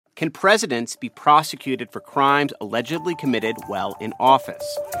Can presidents be prosecuted for crimes allegedly committed while in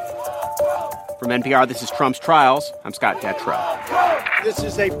office? From NPR, this is Trump's Trials. I'm Scott Detrow. This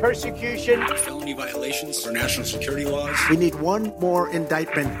is a persecution. Felony violations for national security laws. We need one more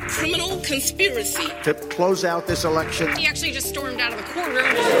indictment. Criminal conspiracy. To close out this election. He actually just stormed out of the courtroom.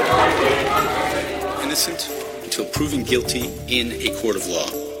 Innocent until proven guilty in a court of law.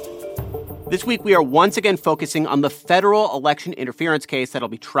 This week, we are once again focusing on the federal election interference case that'll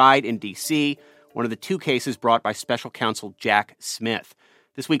be tried in D.C., one of the two cases brought by special counsel Jack Smith.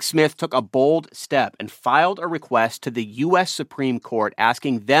 This week, Smith took a bold step and filed a request to the U.S. Supreme Court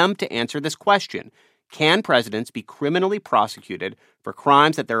asking them to answer this question. Can presidents be criminally prosecuted for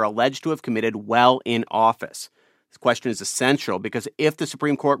crimes that they're alleged to have committed while in office? This question is essential because if the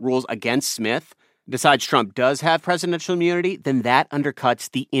Supreme Court rules against Smith, decides Trump does have presidential immunity, then that undercuts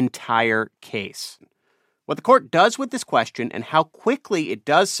the entire case. What the court does with this question and how quickly it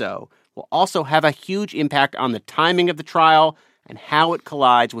does so will also have a huge impact on the timing of the trial and how it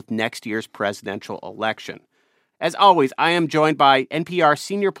collides with next year's presidential election. As always, I am joined by NPR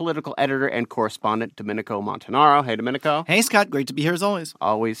senior political editor and correspondent Domenico Montanaro. Hey, Domenico. Hey, Scott. Great to be here as always.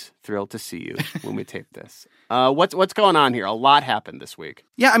 Always thrilled to see you when we tape this. What's going on here? A lot happened this week.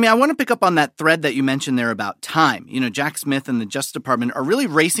 Yeah, I want to pick up on that thread that you mentioned there about time. Jack Smith and the Justice Department are really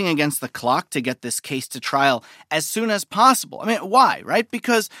racing against the clock to get this case to trial as soon as possible. Why, right?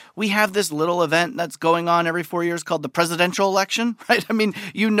 Because we have this little event that's going on every 4 years called the presidential election, right?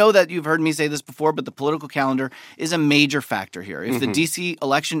 That you've heard me say this before, but the political calendar is a major factor here. If the D.C.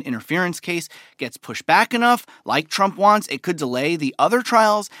 election interference case gets pushed back enough, like Trump wants, it could delay the other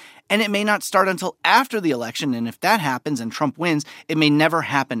trials, and it may not start until after the election. And if that happens and Trump wins, it may never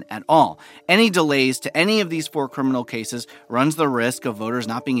happen at all. Any delays to any of these four criminal cases runs the risk of voters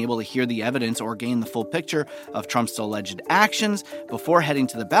not being able to hear the evidence or gain the full picture of Trump's alleged actions before heading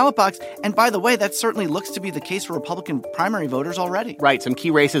to the ballot box. And by the way, that certainly looks to be the case for Republican primary voters already. Right. Some key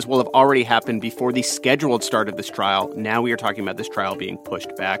races will have already happened before the scheduled start of this trial. Now we are talking about this trial being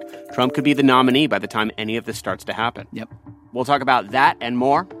pushed back. Trump could be the nominee by the time any of this starts to happen. Yep. We'll talk about that and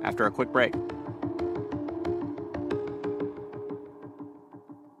more after a quick break.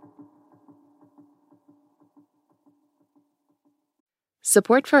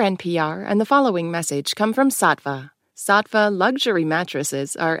 Support for NPR and the following message come from Saatva. Saatva luxury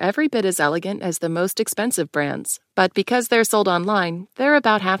mattresses are every bit as elegant as the most expensive brands, but because they're sold online, they're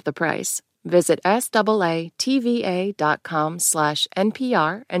about half the price. Visit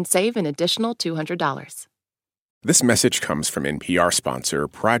SAATVA.com/NPR and save an additional $200. This message comes from NPR sponsor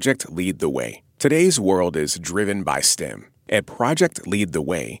Project Lead the Way. Today's world is driven by STEM. At Project Lead the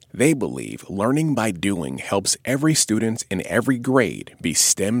Way, they believe learning by doing helps every student in every grade be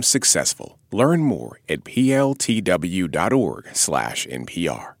STEM successful. Learn more at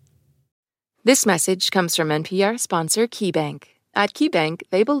pltw.org/NPR. This message comes from NPR sponsor KeyBank. At KeyBank,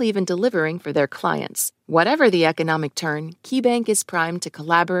 they believe in delivering for their clients. Whatever the economic turn, KeyBank is primed to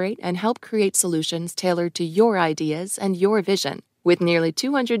collaborate and help create solutions tailored to your ideas and your vision. With nearly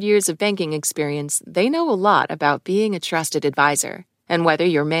 200 years of banking experience, they know a lot about being a trusted advisor. And whether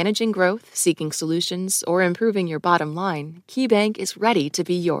you're managing growth, seeking solutions, or improving your bottom line, KeyBank is ready to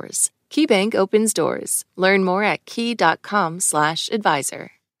be yours. KeyBank opens doors. Learn more at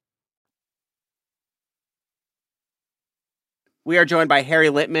key.com/advisor. We are joined by Harry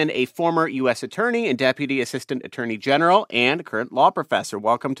Litman, a former U.S. attorney and deputy assistant attorney general and current law professor.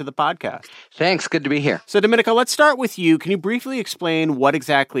 Welcome to the podcast. Thanks. Good to be here. So, Domenico, let's start with you. Can you briefly explain what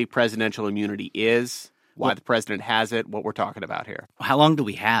exactly presidential immunity is, why the president has it, what we're talking about here? How long do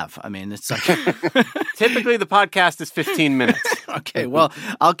we have? It's like... Typically, the podcast is 15 minutes. Okay, well,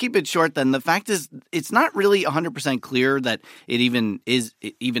 I'll keep it short then. The fact is, it's not really 100% clear that it even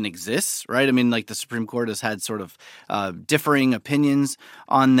exists, right? The Supreme Court has had sort of differing opinions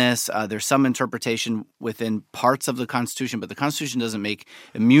on this. There's some interpretation within parts of the Constitution, but the Constitution doesn't make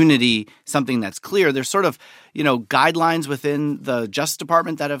immunity something that's clear. There's sort of, guidelines within the Justice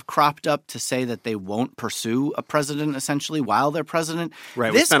Department that have cropped up to say that they won't pursue a president essentially while they're president.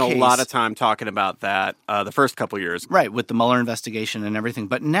 Right. We spent a lot of time talking about that the first couple of years. Right, with the Mueller investigation and everything.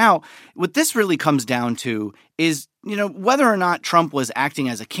 But now what this really comes down to is, whether or not Trump was acting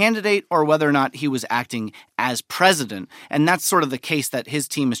as a candidate or whether or not he was acting as president. And that's sort of the case that his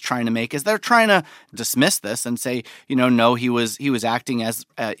team is trying to make, is they're trying to dismiss this and say, no, he was acting as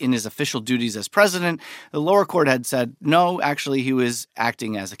in his official duties as president. The lower court had said, no, actually, he was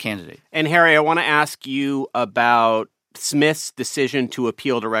acting as a candidate. And Harry, I want to ask you about Smith's decision to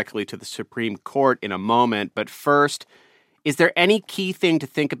appeal directly to the Supreme Court in a moment. But first, Is there any key thing to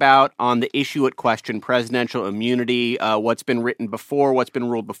think about on the issue at question, presidential immunity, what's been written before, what's been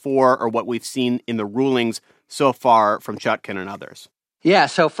ruled before, or what we've seen in the rulings so far from Chutkan and others? Yeah,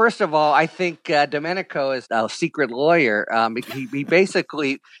 so first of all, I think Domenico is a secret lawyer. He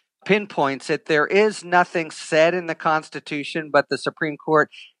basically pinpoints that there is nothing said in the Constitution, but the Supreme Court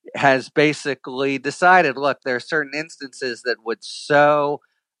has basically decided, look, there are certain instances that would so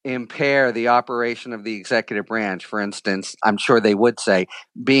impair the operation of the executive branch. For instance, I'm sure they would say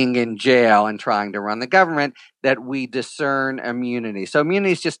being in jail and trying to run the government, that we discern immunity. So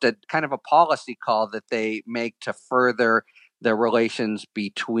immunity is just a kind of a policy call that they make to further the relations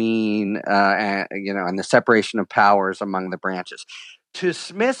between, and the separation of powers among the branches. To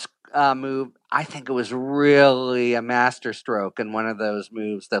Smith's move, I think it was really a masterstroke and one of those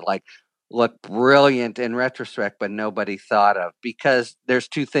moves that look brilliant in retrospect, but nobody thought of, because there's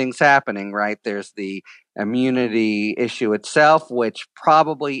two things happening, right? There's the immunity issue itself, which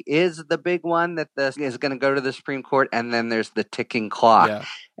probably is the big one that is going to go to the Supreme Court, and then there's the ticking clock. Yeah.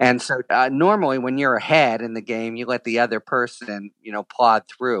 And so normally when you're ahead in the game, you let the other person, plod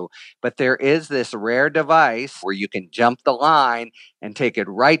through. But there is this rare device where you can jump the line and take it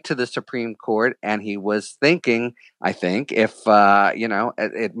right to the Supreme Court. And he was thinking, I think, if,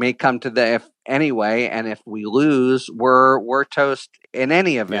 it may come to if anyway, and if we lose, we're toast in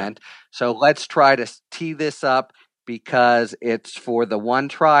any event. Yeah. So let's try to tee this up, because it's for the one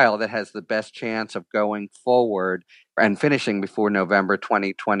trial that has the best chance of going forward and finishing before November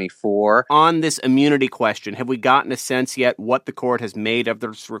 2024. On this immunity question, have we gotten a sense yet what the court has made of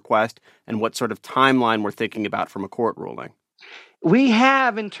this request and what sort of timeline we're thinking about from a court ruling? We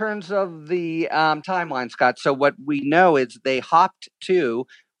have, in terms of the timeline, Scott. So what we know is they hopped to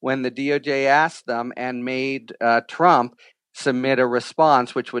when the DOJ asked them and made Trump submit a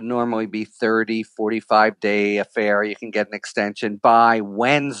response, which would normally be 30, 45-day affair. You can get an extension by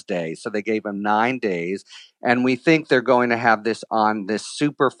Wednesday. So they gave him 9 days. And we think they're going to have this on this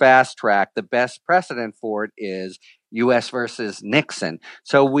super fast track. The best precedent for it is U.S. versus Nixon.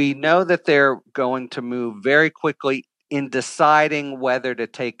 So we know that they're going to move very quickly in deciding whether to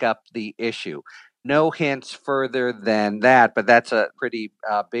take up the issue. No hints further than that, but that's a pretty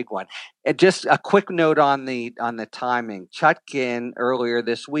big one. And just a quick note on the timing. Chutkan earlier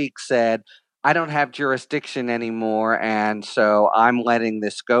this week said, I don't have jurisdiction anymore, and so I'm letting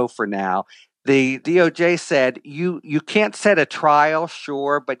this go for now. The DOJ said, you can't set a trial,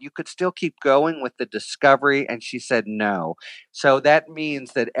 sure, but you could still keep going with the discovery, and she said no. So that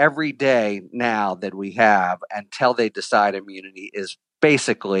means that every day now that we have until they decide immunity is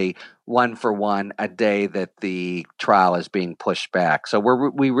basically 1 for 1 a day that the trial is being pushed back. So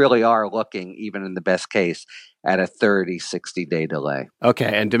we really are looking, even in the best case, at a 30, 60-day delay.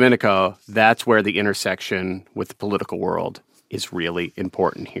 Okay, and Domenico, that's where the intersection with the political world is really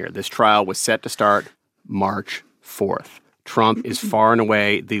important here. This trial was set to start March 4th. Trump is far and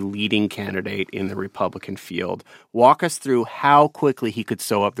away the leading candidate in the Republican field. Walk us through how quickly he could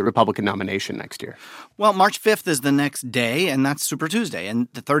sew up the Republican nomination next year. Well, March 5th is the next day, and that's Super Tuesday. And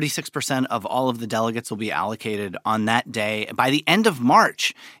the 36% of all of the delegates will be allocated on that day. By the end of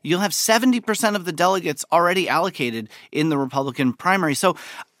March, you'll have 70% of the delegates already allocated in the Republican primary. So,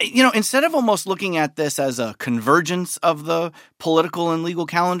 instead of almost looking at this as a convergence of the political and legal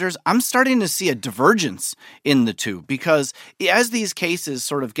calendars, I'm starting to see a divergence in the two, because as these cases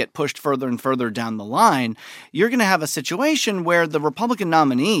sort of get pushed further and further down the line, you're going to have a situation where the Republican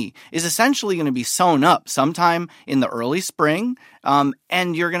nominee is essentially going to be sewn up sometime in the early spring,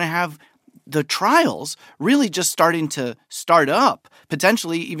 and you're going to have the trials really just starting to start up,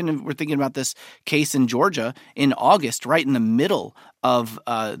 potentially, even if we're thinking about this case in Georgia in August, right in the middle of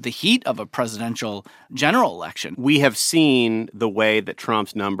the heat of a presidential general election. We have seen the way that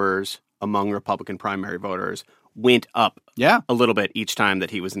Trump's numbers among Republican primary voters went up a little bit each time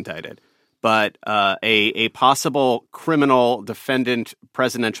that he was indicted. But a possible criminal defendant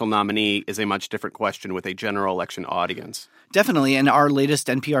presidential nominee is a much different question with a general election audience. Definitely, and our latest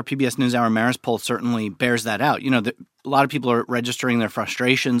NPR PBS NewsHour Marist poll certainly bears that out. A lot of people are registering their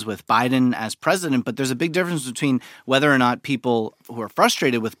frustrations with Biden as president, but there's a big difference between whether or not people who are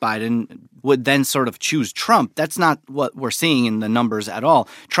frustrated with Biden would then sort of choose Trump. That's not what we're seeing in the numbers at all.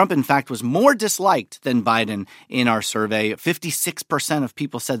 Trump, in fact, was more disliked than Biden in our survey. 56% of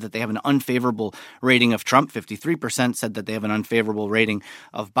people said that they have an unfavorable rating of Trump. 53% said that they have an unfavorable rating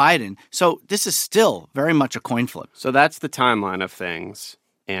of Biden. So this is still very much a coin flip. So that's the timeline of things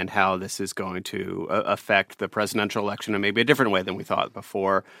and how this is going to affect the presidential election in maybe a different way than we thought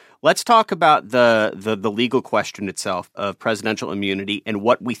before. Let's talk about the legal question itself of presidential immunity and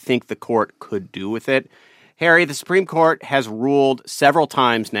what we think the court could do with it. Harry, the Supreme Court has ruled several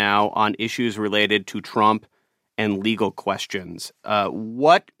times now on issues related to Trump and legal questions.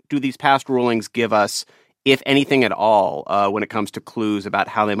 What do these past rulings give us, if anything at all, when it comes to clues about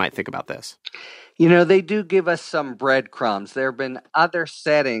how they might think about this? You know, they do give us some breadcrumbs. There have been other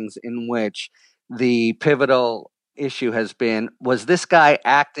settings in which the pivotal issue has been, was this guy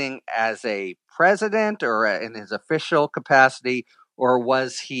acting as a president or in his official capacity, or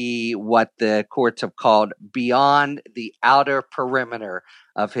was he what the courts have called beyond the outer perimeter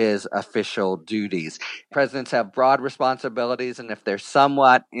of his official duties? Presidents have broad responsibilities, and if they're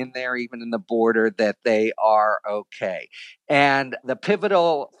somewhat in there, even in the border, that they are okay. And the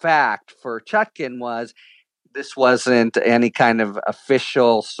pivotal fact for Chutkan was this wasn't any kind of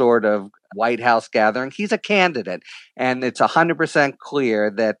official sort of White House gathering. He's a candidate, and it's 100%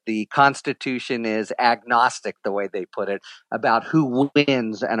 clear that the Constitution is agnostic, the way they put it, about who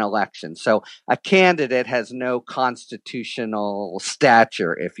wins an election. So a candidate has no constitutional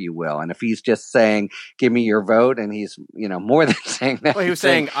stature, if you will. And if he's just saying, give me your vote, and he's, more than saying that. Well, he was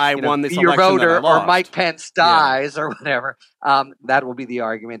saying, I won this your election voter, that I lost. or Mike Pence dies, or whatever. That will be the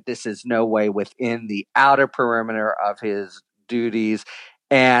argument. This is no way within the outer perimeter of his duties.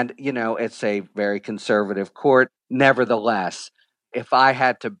 And, it's a very conservative court. Nevertheless, if I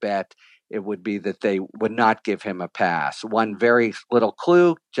had to bet, it would be that they would not give him a pass. One very little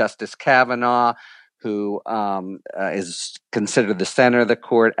clue, Justice Kavanaugh, who is considered the center of the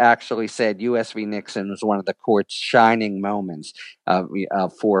court, actually said U.S. v. Nixon was one of the court's shining moments of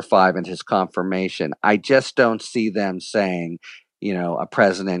 4-5 in his confirmation. I just don't see them saying, a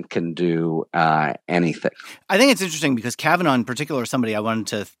president can do anything. I think it's interesting because Kavanaugh in particular is somebody I wanted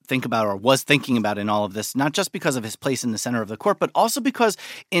to think about or was thinking about in all of this, not just because of his place in the center of the court, but also because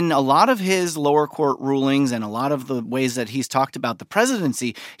in a lot of his lower court rulings and a lot of the ways that he's talked about the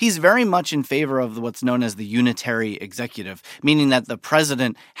presidency, he's very much in favor of what's known as the unitary executive, meaning that the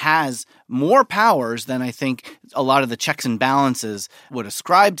president has more powers than I think a lot of the checks and balances would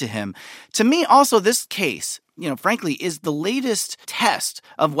ascribe to him. To me, also, this case, frankly, is the latest test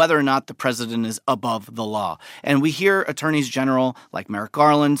of whether or not the president is above the law. And we hear attorneys general like Merrick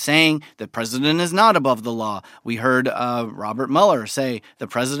Garland saying the president is not above the law. We heard Robert Mueller say the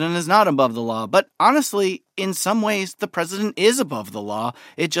president is not above the law. But honestly, in some ways, the president is above the law.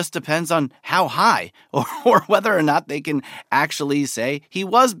 It just depends on how high or whether or not they can actually say he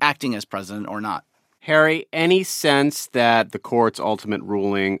was acting as president or not. Harry, any sense that the court's ultimate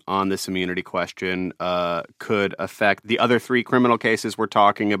ruling on this immunity question could affect the other three criminal cases we're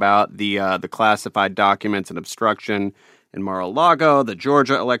talking about, the classified documents and obstruction in Mar-a-Lago, the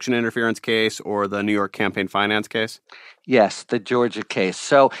Georgia election interference case, or the New York campaign finance case? Yes, the Georgia case.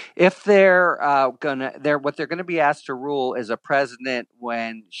 So if they're what they're gonna be asked to rule is a president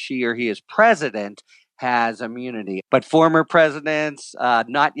when she or he is president has immunity. But former presidents,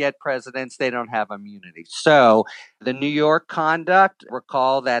 not yet presidents, they don't have immunity. So the New York conduct,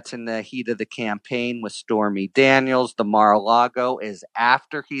 recall that's in the heat of the campaign with Stormy Daniels. The Mar-a-Lago is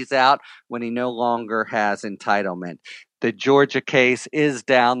after he's out when he no longer has entitlement. The Georgia case is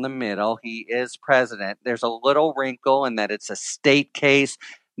down the middle. He is president. There's a little wrinkle in that it's a state case,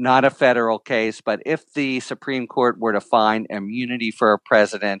 not a federal case. But if the Supreme Court were to find immunity for a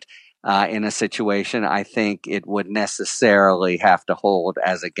president, in a situation, I think it would necessarily have to hold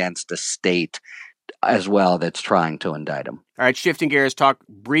as against a state as well that's trying to indict him. All right, shifting gears, talk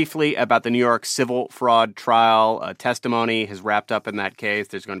briefly about the New York civil fraud trial. Testimony has wrapped up in that case.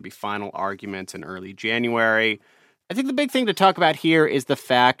 There's going to be final arguments in early January. I think the big thing to talk about here is the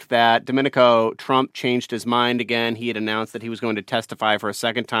fact that Domenico, Trump changed his mind again. He had announced that he was going to testify for a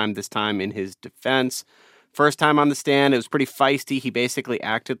second time, this time in his defense. First time on the stand, it was pretty feisty. He basically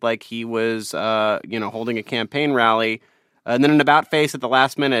acted like he was, holding a campaign rally. And then an about-face at the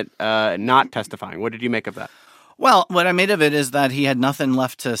last minute, not testifying. What did you make of that? Well, what I made of it is that he had nothing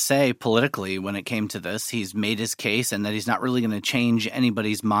left to say politically when it came to this. He's made his case and that he's not really going to change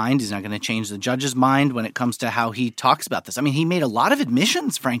anybody's mind. He's not going to change the judge's mind when it comes to how he talks about this. I mean, he made a lot of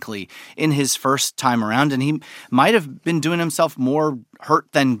admissions, frankly, in his first time around, and he might have been doing himself more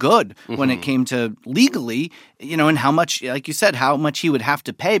hurt than good when it came to legally, and how much, like you said, how much he would have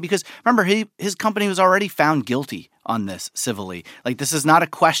to pay. Because remember, his company was already found guilty on this civilly. Like, this is not a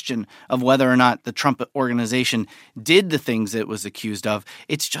question of whether or not the Trump organization did the things it was accused of.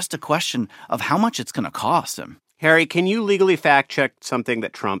 It's just a question of how much it's going to cost him. Harry, can you legally fact-check something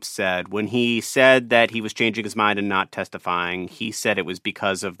that Trump said? When he said that he was changing his mind and not testifying, he said it was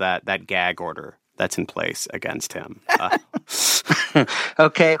because of that gag order that's in place against him.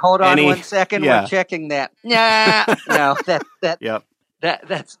 Okay, hold on 1 second. Yeah. We're checking that. No, that. Yep.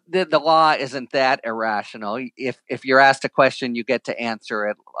 That's the law isn't that irrational. If you're asked a question, you get to answer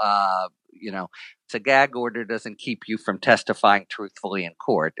it. It's a gag order doesn't keep you from testifying truthfully in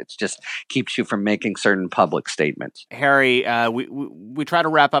court. It just keeps you from making certain public statements. Harry, we try to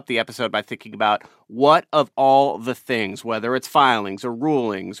wrap up the episode by thinking about what of all the things, whether it's filings or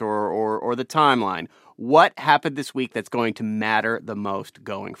rulings or the timeline, what happened this week that's going to matter the most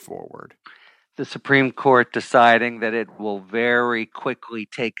going forward? The Supreme Court deciding that it will very quickly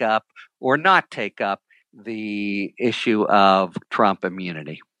take up or not take up the issue of Trump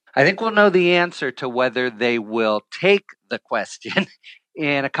immunity. I think we'll know the answer to whether they will take the question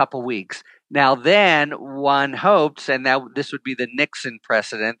in a couple weeks. Now, then one hopes, and that this would be the Nixon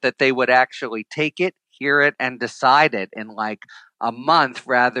precedent, that they would actually take it, hear it, and decide it in like a month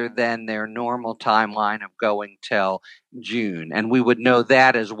rather than their normal timeline of going till June. And we would know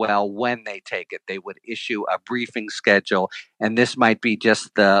that as well when they take it. They would issue a briefing schedule, and this might be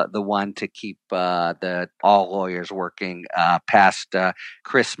just the one to keep all lawyers working past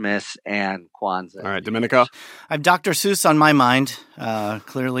Christmas and Kwanzaa. All right, Domenico? I have Dr. Seuss on my mind,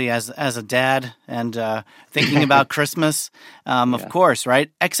 clearly as a dad and thinking about Christmas, of course, right?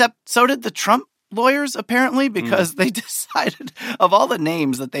 Except so did the Trump lawyers, apparently, because they decided, of all the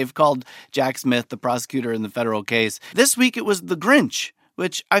names that they've called Jack Smith, the prosecutor in the federal case, this week it was the Grinch,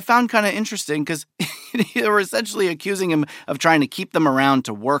 which I found kind of interesting because they were essentially accusing him of trying to keep them around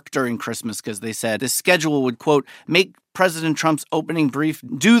to work during Christmas because they said this schedule would, quote, make President Trump's opening brief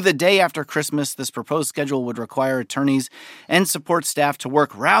due the day after Christmas. This proposed schedule would require attorneys and support staff to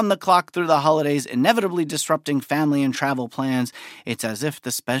work round the clock through the holidays, inevitably disrupting family and travel plans. It's as if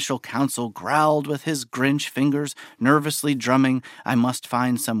the special counsel growled with his Grinch fingers, nervously drumming, I must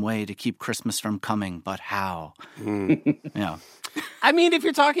find some way to keep Christmas from coming, but how? Yeah. I mean, if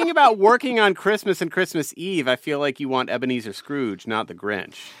you're talking about working on Christmas and Christmas Eve, I feel like you want Ebenezer Scrooge, not the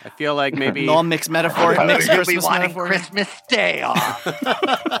Grinch. I feel like maybe... all mixed metaphor, mixed Christmas metaphor. Christmas Day off.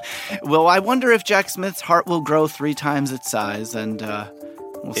 Well, I wonder if Jack Smith's heart will grow 3 times its size, and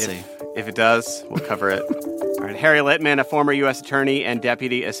we'll see. If it does, we'll cover it. All right, Harry Litman, a former U.S. attorney and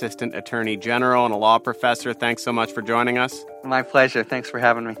deputy assistant attorney general and a law professor, thanks so much for joining us. My pleasure. Thanks for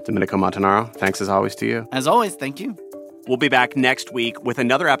having me. Domenico Montanaro, thanks as always to you. As always, thank you. We'll be back next week with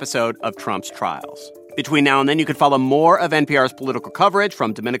another episode of Trump's Trials. Between now and then, you can follow more of NPR's political coverage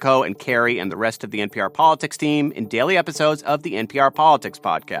from Domenico and Carrie and the rest of the NPR Politics team in daily episodes of the NPR Politics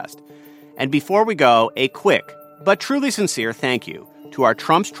Podcast. And before we go, a quick but truly sincere thank you to our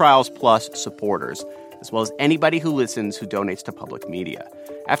Trump's Trials Plus supporters, as well as anybody who listens who donates to public media.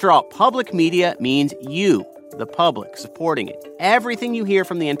 After all, public media means you, the public, supporting it. Everything you hear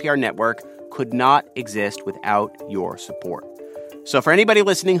from the NPR network could not exist without your support. So for anybody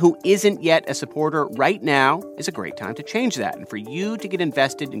listening who isn't yet a supporter, right now is a great time to change that and for you to get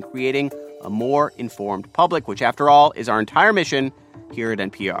invested in creating a more informed public, which, after all, is our entire mission here at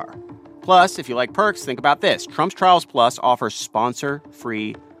NPR. Plus, if you like perks, think about this. Trump's Trials Plus offers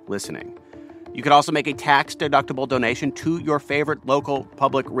sponsor-free listening. You could also make a tax-deductible donation to your favorite local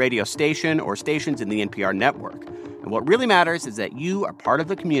public radio station or stations in the NPR network. And what really matters is that you are part of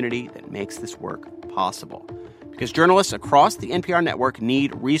the community that makes this work possible. Because journalists across the NPR network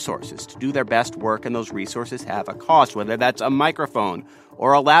need resources to do their best work, and those resources have a cost, whether that's a microphone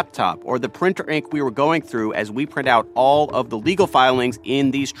or a laptop or the printer ink we were going through as we print out all of the legal filings in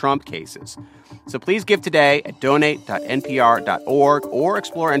these Trump cases. So please give today at donate.npr.org or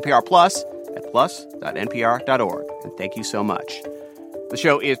explore NPR Plus at plus.npr.org. And thank you so much. The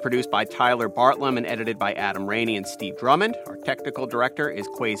show is produced by Tyler Bartlam and edited by Adam Rainey and Steve Drummond. Our technical director is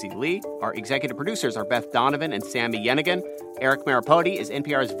Kwesi Lee. Our executive producers are Beth Donovan and Sammy Yenigan. Eric Maripodi is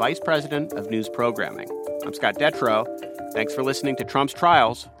NPR's Vice President of News Programming. I'm Scott Detrow. Thanks for listening to Trump's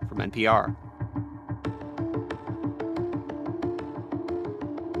Trials from NPR.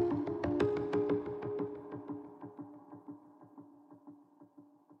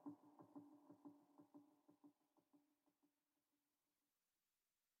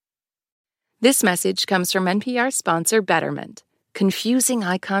 This message comes from NPR sponsor Betterment. Confusing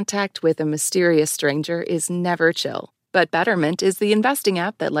eye contact with a mysterious stranger is never chill. But Betterment is the investing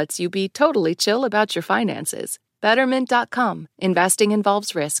app that lets you be totally chill about your finances. Betterment.com. Investing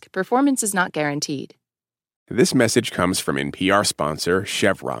involves risk. Performance is not guaranteed. This message comes from NPR sponsor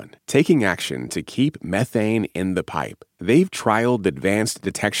Chevron, taking action to keep methane in the pipe. They've trialed advanced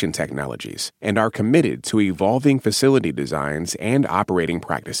detection technologies and are committed to evolving facility designs and operating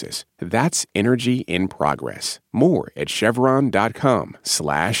practices. That's energy in progress. More at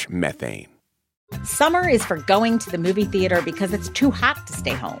chevron.com/methane. Summer is for going to the movie theater because it's too hot to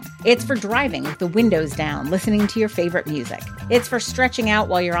stay home. It's for driving with the windows down, listening to your favorite music. It's for stretching out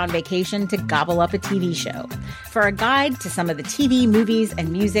while you're on vacation to gobble up a TV show. For a guide to some of the TV, movies,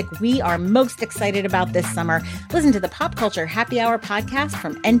 and music we are most excited about this summer, listen to the Pop Culture Happy Hour podcast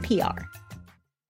from NPR.